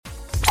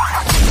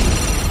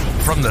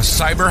From the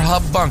Cyber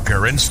Hub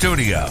bunker and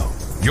studio,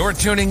 you're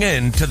tuning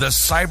in to the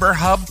Cyber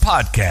Hub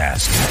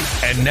podcast.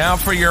 And now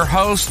for your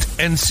host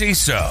and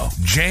CISO,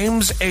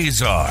 James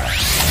Azar.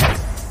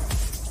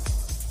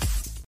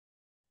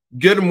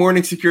 Good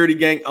morning, security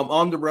gang. I'm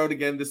on the road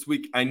again this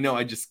week. I know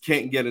I just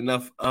can't get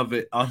enough of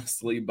it,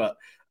 honestly, but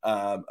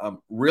I'm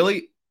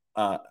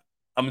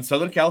in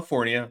Southern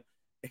California.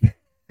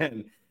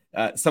 And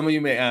some of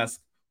you may ask,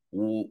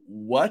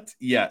 what?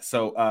 Yeah,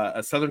 so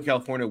Southern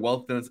California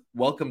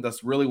welcomed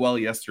us really well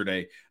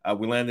yesterday.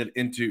 We landed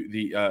into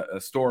the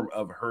storm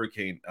of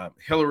Hurricane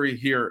Hillary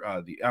here,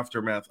 the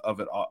aftermath of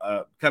it,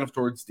 kind of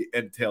towards the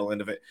tail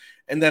end of it.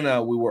 And then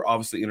we were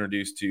obviously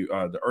introduced to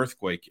the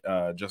earthquake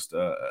just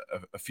a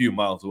few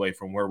miles away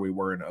from where we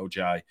were in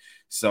Ojai.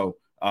 So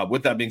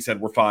with that being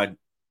said, we're fine.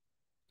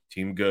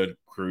 Team good,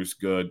 crew's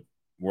good.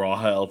 We're all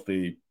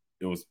healthy.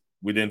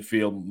 We didn't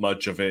feel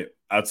much of it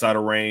outside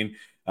of rain.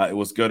 It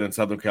was good in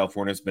Southern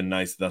California. It's been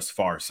nice thus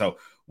far. So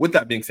with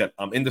that being said,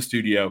 I'm in the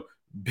studio.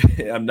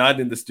 I'm not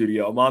in the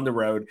studio. I'm on the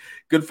road.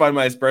 Couldn't find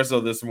my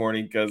espresso this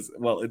morning because,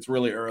 well, it's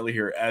really early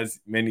here,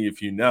 as many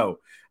of you know.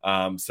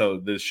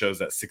 So this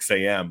show's at 6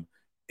 a.m.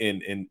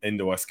 in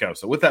the West Coast.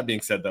 So with that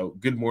being said, though,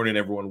 good morning,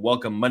 everyone.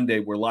 Welcome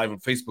Monday. We're live on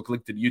Facebook,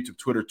 LinkedIn, YouTube,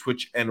 Twitter,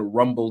 Twitch, and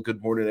Rumble.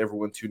 Good morning,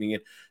 everyone tuning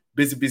in.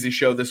 Busy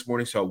show this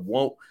morning, so I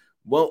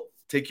won't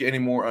take you any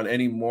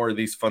more of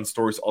these fun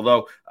stories.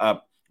 Although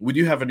we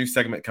do have a new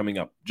segment coming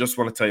up. Just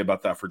want to tell you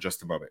about that for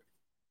just a moment.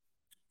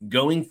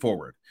 Going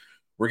forward,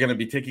 we're going to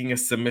be taking a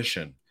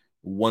submission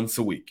once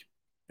a week,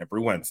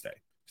 every Wednesday.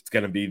 It's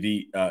going to be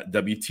the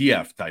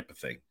WTF type of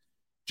thing.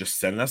 Just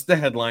send us the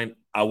headline.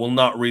 I will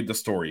not read the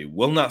story.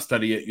 Will not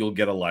study it. You'll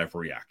get a live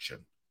reaction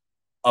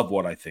of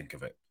what I think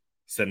of it.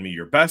 Send me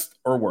your best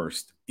or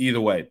worst.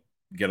 Either way,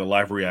 get a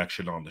live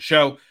reaction on the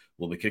show.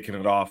 We'll be kicking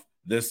it off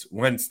this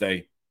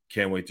Wednesday.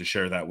 Can't wait to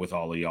share that with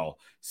all of y'all.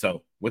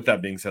 So with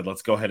that being said,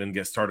 let's go ahead and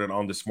get started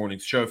on this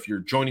morning's show. If you're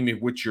joining me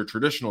with your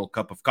traditional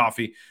cup of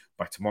coffee,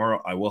 by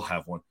tomorrow I will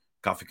have one.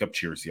 Coffee cup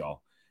cheers,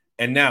 y'all.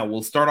 And now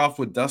we'll start off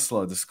with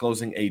Tesla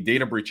disclosing a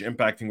data breach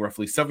impacting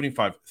roughly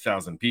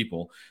 75,000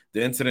 people.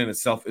 The incident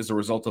itself is a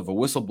result of a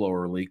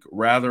whistleblower leak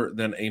rather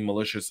than a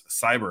malicious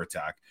cyber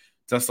attack.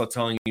 Tesla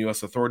telling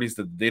U.S. authorities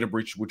that the data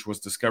breach, which was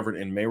discovered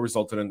in May,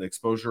 resulted in the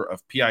exposure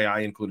of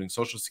PII, including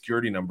social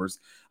security numbers,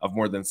 of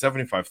more than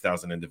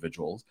 75,000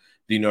 individuals.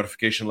 The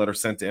notification letter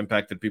sent to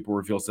impacted people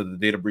reveals that the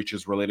data breach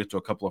is related to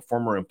a couple of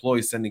former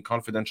employees sending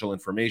confidential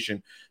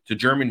information to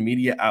German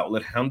media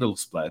outlet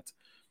Handelsblatt.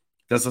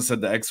 Tesla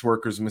said the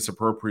ex-workers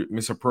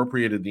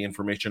misappropriated the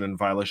information in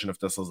violation of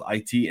Tesla's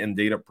IT and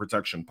data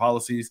protection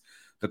policies.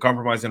 The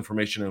compromised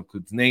information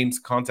includes names,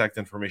 contact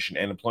information,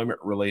 and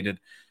employment-related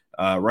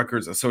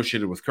records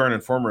associated with current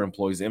and former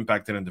employees.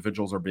 Impacted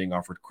individuals are being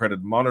offered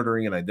credit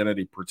monitoring and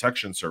identity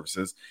protection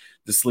services.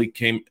 This leak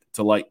came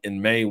to light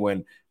in May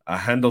when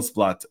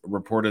Handelsblatt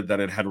reported that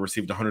it had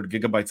received 100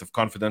 gigabytes of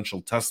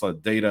confidential Tesla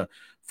data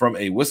from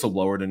a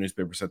whistleblower. The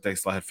newspaper said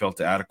Tesla had failed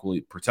to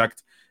adequately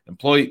protect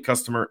employee,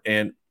 customer,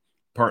 and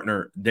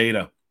partner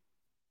data.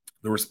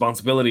 The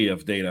responsibility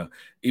of data,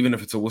 even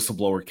if it's a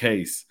whistleblower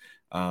case,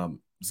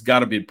 it's got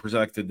to be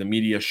protected. The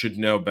media should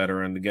know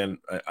better. And again,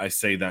 I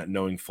say that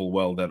knowing full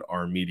well that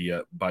our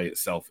media by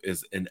itself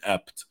is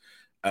inept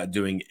at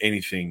doing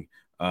anything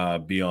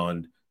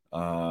beyond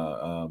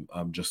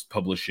just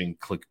publishing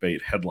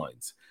clickbait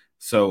headlines.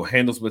 So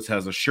Handelsblatt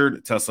has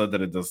assured Tesla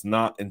that it does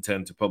not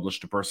intend to publish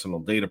the personal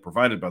data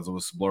provided by the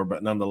whistleblower,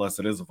 but nonetheless,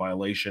 it is a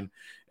violation.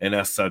 And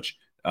as such,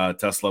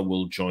 Tesla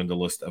will join the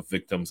list of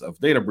victims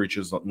of data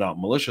breaches, not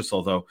malicious,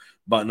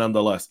 but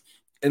nonetheless,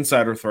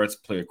 insider threats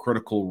play a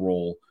critical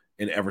role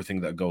in everything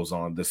that goes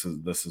on. This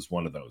is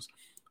one of those.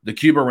 The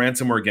Cuba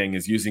ransomware gang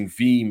is using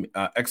Veeam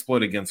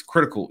exploit against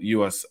critical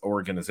U.S.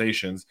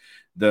 organizations.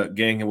 The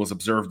gang was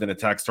observed in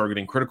attacks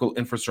targeting critical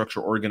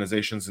infrastructure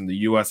organizations in the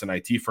U.S. and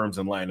IT firms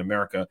in Latin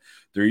America.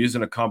 They're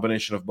using a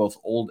combination of both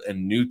old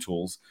and new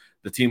tools.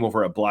 The team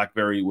over at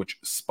BlackBerry, which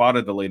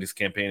spotted the latest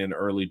campaign in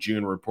early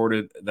June,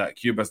 reported that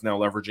Cuba is now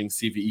leveraging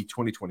CVE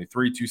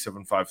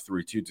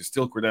 2023-27532 to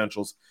steal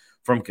credentials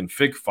from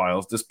config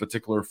files. This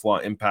particular flaw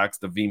impacts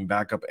the Veeam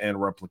backup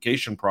and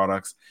replication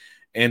products,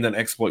 and an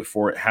exploit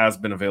for it has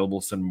been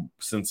available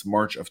since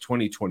March of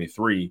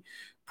 2023.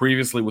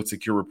 Previously,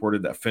 WithSecure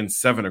reported that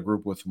Fin7, a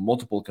group with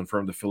multiple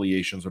confirmed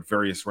affiliations with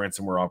various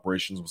ransomware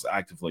operations, was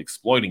actively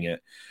exploiting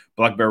it.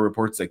 BlackBerry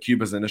reports that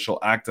Cuba's initial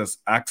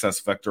access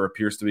vector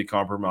appears to be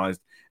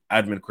compromised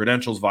admin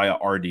credentials via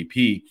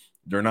RDP.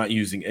 They're not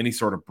using any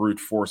sort of brute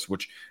force,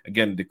 which,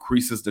 again,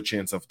 decreases the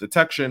chance of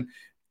detection,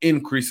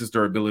 increases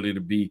their ability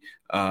to be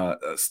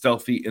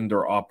stealthy in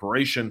their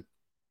operation.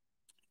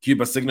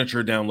 Cuba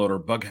Signature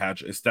Downloader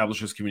Bughatch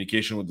establishes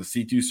communication with the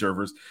C2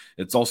 servers.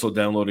 It's also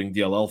downloading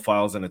DLL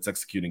files and it's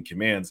executing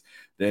commands.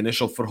 The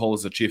initial foothold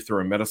is achieved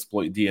through a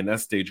Metasploit DNS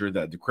stager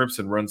that decrypts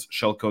and runs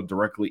shellcode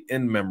directly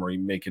in memory,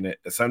 making it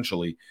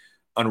essentially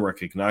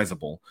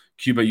unrecognizable.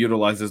 Cuba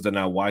utilizes the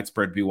now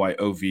widespread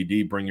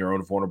BYOVD, bring your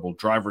own vulnerable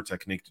driver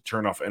technique, to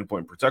turn off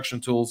endpoint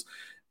protection tools.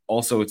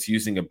 Also, it's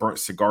using a burnt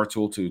cigar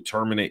tool to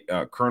terminate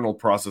kernel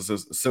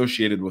processes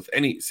associated with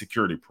any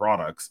security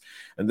products.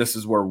 And this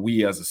is where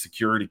we as a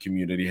security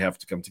community have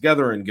to come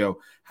together and go,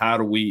 how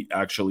do we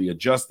actually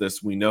adjust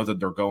this? We know that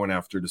they're going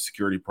after the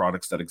security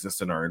products that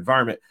exist in our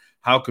environment.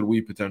 How could we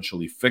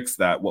potentially fix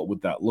that? What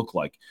would that look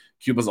like?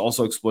 Cuba's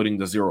also exploiting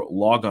the zero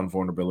logon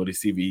vulnerability,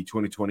 CVE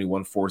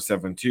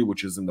 2020-1472,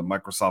 which is in the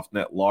Microsoft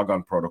Net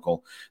logon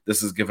protocol.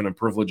 This is given a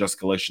privilege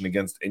escalation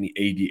against any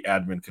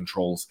AD admin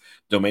controls,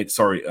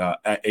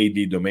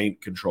 AD domain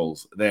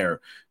controls there.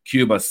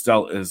 Cuba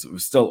is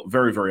still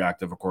very, very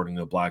active according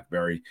to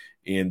BlackBerry,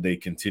 and they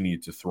continue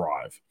to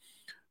thrive.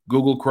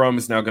 Google Chrome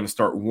is now going to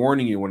start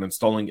warning you when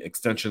installing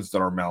extensions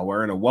that are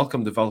malware, and a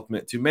welcome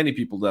development to many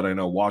people that I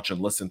know watch and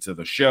listen to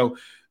the show.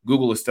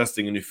 Google is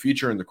testing a new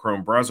feature in the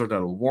Chrome browser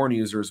that will warn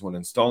users when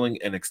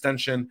installing an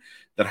extension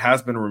that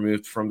has been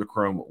removed from the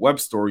Chrome web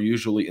store,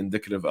 usually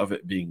indicative of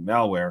it being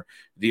malware.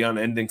 The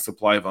unending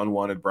supply of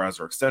unwanted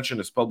browser extension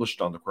is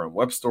published on the Chrome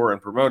web store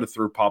and promoted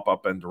through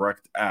pop-up and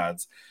direct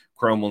ads.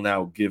 Chrome will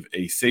now give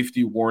a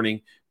safety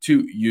warning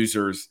to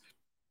users,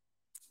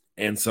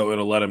 and so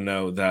it'll let them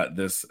know that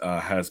this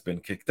has been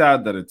kicked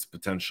out, that it's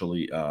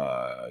potentially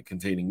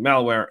containing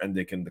malware, and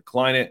they can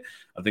decline it.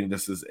 I think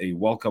this is a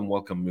welcome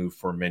move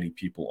for many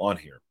people on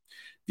here.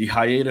 The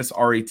hiatus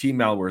RAT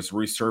malware is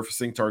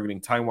resurfacing,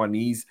 targeting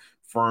Taiwanese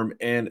firm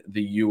and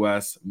the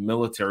U.S.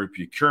 military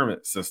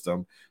procurement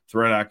system.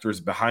 Threat actors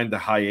behind the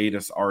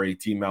hiatus RAT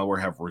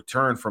malware have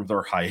returned from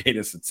their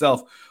hiatus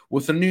itself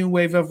with a new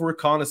wave of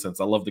reconnaissance.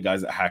 I love the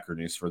guys at Hacker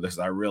News for this.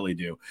 I really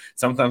do.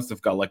 Sometimes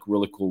they've got like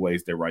really cool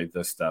ways they write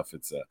this stuff.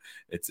 It's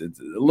a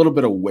little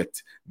bit of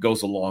wit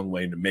goes a long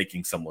way into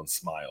making someone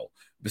smile.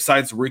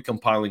 Besides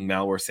recompiling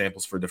malware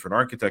samples for different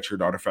architecture,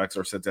 the artifacts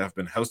are said to have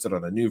been hosted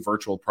on a new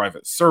virtual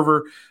private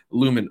server.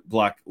 Lumen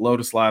Black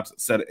Lotus Labs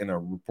said in a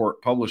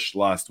report published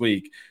last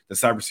week, the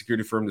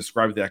cybersecurity firm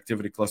described the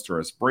activity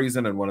cluster as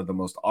brazen and one of the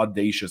most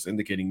audacious,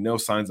 indicating no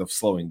signs of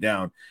slowing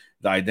down.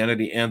 The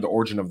identity and the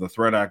origin of the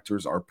threat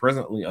actors are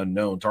presently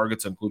unknown.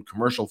 Targets include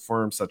commercial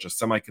firms such as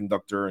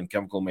semiconductor and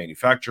chemical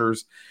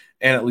manufacturers,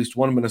 and at least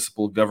one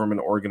municipal government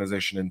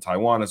organization in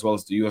Taiwan, as well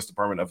as the U.S.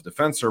 Department of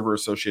Defense server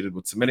associated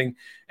with submitting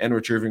and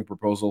retrieving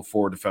proposal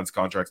for defense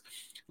contracts.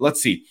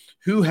 Let's see.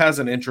 Who has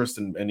an interest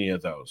in any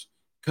of those?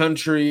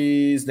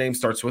 Country's name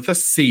starts with a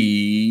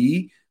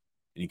C.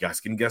 And you guys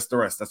can guess the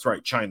rest. That's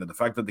right, China. The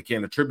fact that they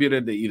can't attribute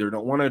it, they either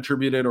don't want to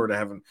attribute it or they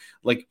haven't.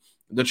 Like,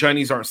 the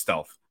Chinese aren't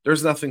stealth.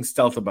 There's nothing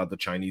stealth about the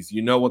Chinese.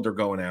 You know what they're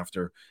going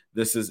after.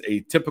 This is a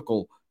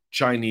typical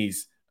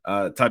Chinese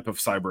type of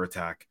cyber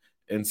attack.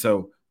 And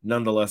so,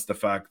 nonetheless, the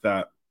fact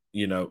that,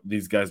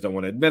 these guys don't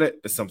want to admit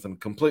it is something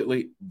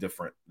completely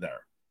different there.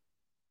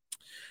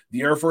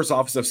 The Air Force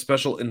Office of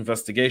Special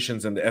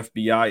Investigations and the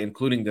FBI,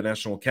 including the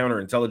National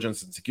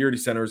Counterintelligence and Security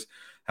Centers,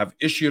 have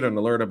issued an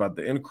alert about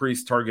the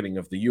increased targeting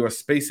of the U.S.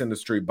 space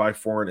industry by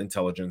foreign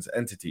intelligence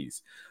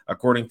entities.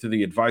 According to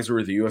the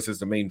advisory, the U.S. is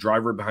the main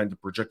driver behind the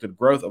projected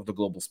growth of the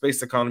global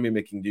space economy,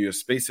 making the U.S.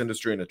 space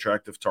industry an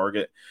attractive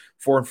target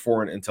for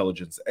foreign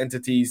intelligence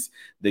entities.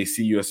 They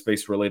see U.S.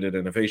 space-related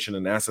innovation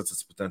and assets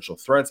as potential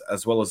threats,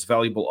 as well as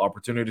valuable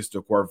opportunities to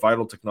acquire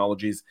vital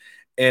technologies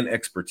and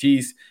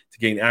expertise. To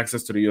gain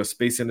access to the U.S.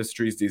 space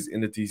industries, these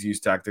entities use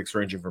tactics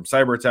ranging from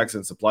cyber attacks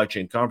and supply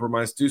chain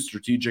compromise to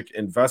strategic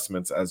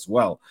investments as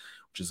well,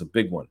 which is a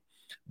big one.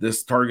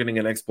 This targeting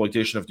and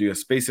exploitation of the U.S.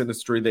 space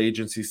industry, the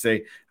agencies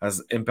say,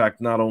 has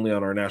impact not only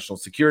on our national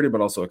security,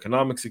 but also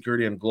economic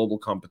security and global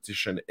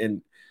competition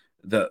in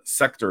the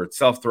sector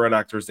itself. Threat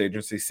actors, the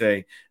agencies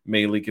say,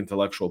 may leak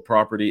intellectual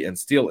property and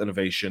steal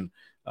innovation,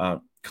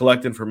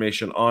 collect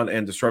information on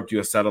and disrupt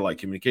U.S. satellite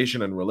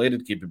communication and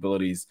related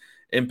capabilities,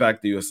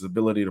 impact the U.S.'s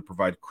ability to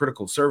provide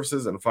critical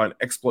services, and find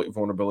exploit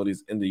vulnerabilities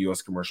in the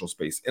U.S. commercial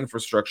space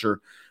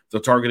infrastructure. The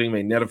targeting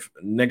may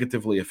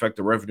negatively affect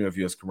the revenue of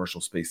U.S. commercial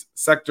space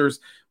sectors.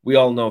 We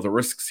all know the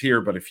risks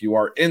here, but if you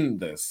are in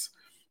this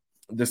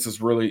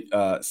is really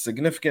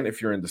significant.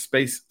 If you're in the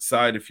space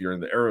side, if you're in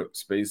the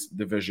aerospace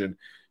division,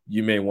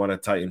 you may want to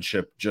tighten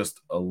ship just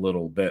a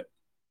little bit.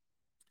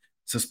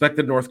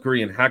 Suspected North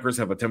Korean hackers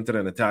have attempted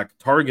an attack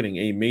targeting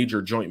a major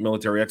joint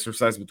military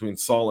exercise between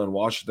Seoul and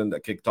Washington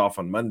that kicked off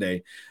on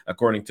Monday,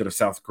 according to the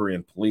South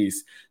Korean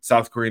police.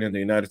 South Korea and the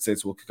United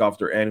States will kick off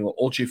their annual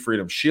Ulchi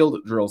Freedom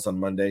Shield drills on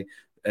Monday,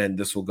 and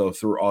this will go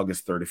through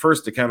August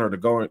 31st to counter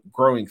the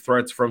growing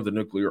threats from the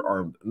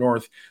nuclear-armed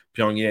North.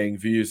 Pyongyang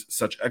views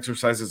such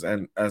exercises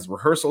as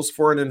rehearsals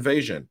for an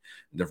invasion.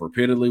 They've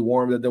repeatedly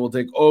warned that they will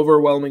take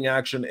overwhelming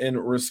action in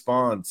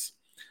response.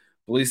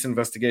 Police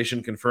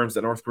investigation confirms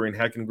that North Korean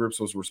hacking groups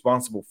was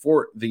responsible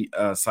for the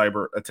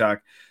cyber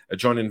attack. A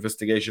joint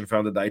investigation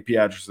found that the IP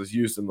addresses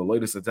used in the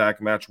latest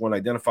attack match one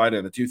identified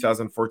in a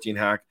 2014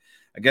 hack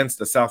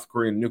against a South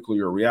Korean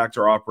nuclear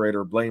reactor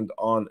operator blamed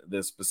on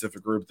this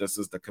specific group. This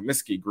is the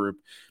Comiskey group,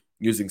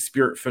 using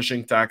spirit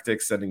phishing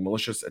tactics, sending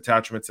malicious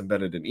attachments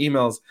embedded in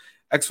emails,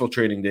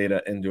 exfiltrating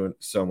data, and doing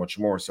so much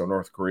more. So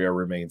North Korea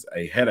remains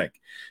a headache.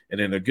 And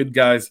in a good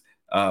guys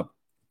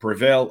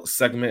Prevail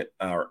segment,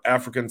 our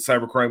African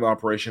cybercrime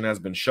operation, has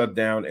been shut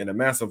down in a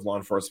massive law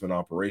enforcement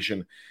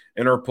operation.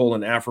 Interpol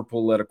and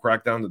Afripol led a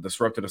crackdown that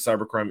disrupted a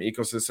cybercrime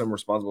ecosystem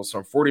responsible for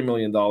some $40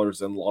 million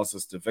in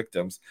losses to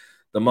victims.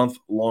 The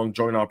month-long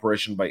joint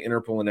operation by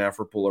Interpol and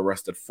Afripol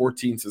arrested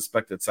 14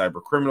 suspected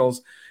cyber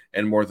criminals,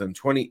 and more than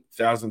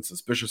 20,000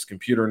 suspicious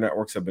computer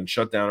networks have been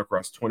shut down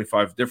across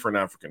 25 different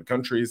African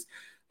countries.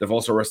 They've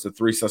also arrested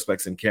 3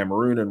 suspects in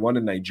Cameroon and 1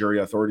 in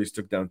Nigeria. Authorities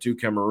took down 2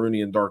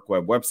 Cameroonian dark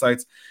web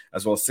websites,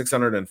 as well as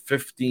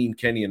 615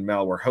 Kenyan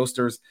malware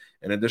hosters.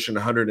 In addition,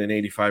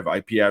 185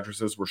 IP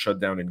addresses were shut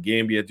down in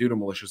Gambia due to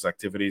malicious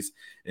activities,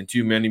 and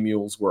 2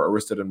 mini-mules were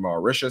arrested in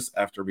Mauritius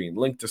after being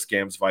linked to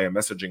scams via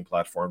messaging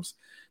platforms.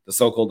 The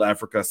so-called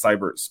Africa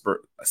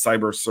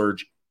Cyber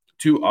Surge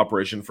 2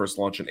 operation, first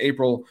launched in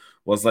April,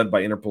 was led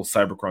by Interpol's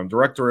Cybercrime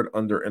Directorate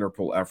under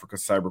Interpol Africa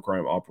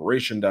Cybercrime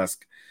Operation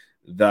Desk.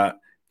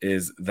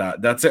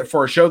 That's it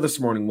for our show this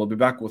morning. We'll be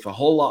back with a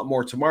whole lot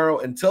more tomorrow.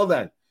 Until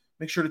then,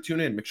 make sure to tune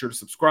in, make sure to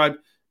subscribe,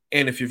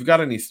 and if you've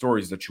got any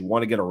stories that you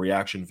want to get a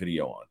reaction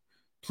video on,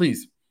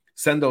 please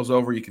send those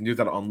over. You can do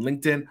that on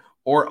LinkedIn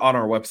or on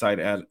our website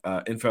at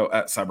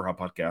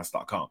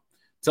info@cyberhubpodcast.com.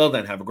 Till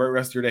then, have a great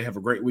rest of your day, have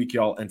a great week,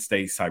 y'all, and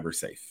stay cyber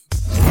safe.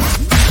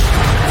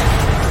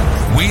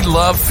 We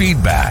love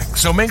feedback,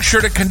 so make sure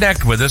to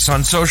connect with us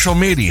on social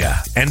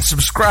media and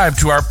subscribe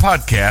to our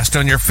podcast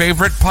on your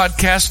favorite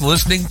podcast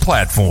listening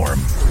platform.